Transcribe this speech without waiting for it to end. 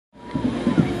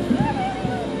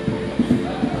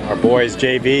boys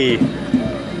JV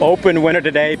Open winner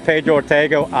today, Pedro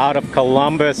Ortega out of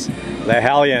Columbus, the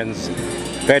Hellions.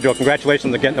 Pedro,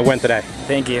 congratulations on getting the win today.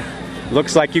 Thank you.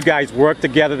 Looks like you guys worked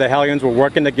together. The Hellions were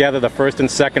working together the first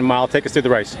and second mile. Take us through the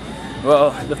race.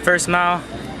 Well, the first mile,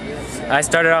 I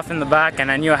started off in the back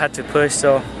and I knew I had to push,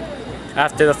 so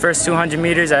after the first 200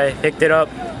 meters, I picked it up,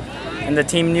 and the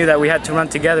team knew that we had to run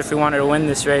together if we wanted to win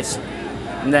this race.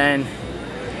 And then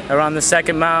around the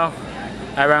second mile,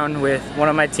 I ran with one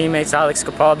of my teammates, Alex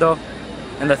Capaldo,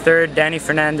 and the third, Danny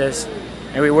Fernandez.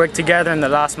 And we worked together in the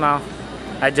last mile.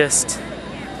 I just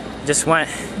went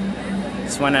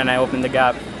and I opened the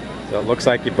gap. So it looks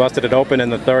like you busted it open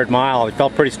in the third mile. You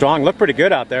felt pretty strong, looked pretty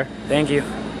good out there. Thank you.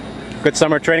 Good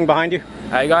summer training behind you?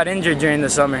 I got injured during the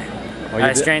summer.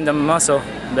 I strained a muscle,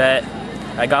 but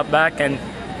I got back and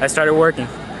I started working.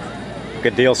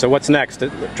 Good deal. So what's next?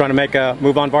 Trying to make a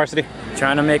move on varsity?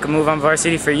 Trying to make a move on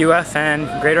varsity for UF and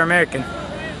Greater American.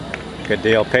 Good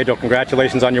deal. Pedro,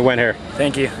 congratulations on your win here.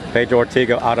 Thank you. Pedro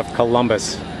Ortega out of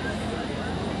Columbus.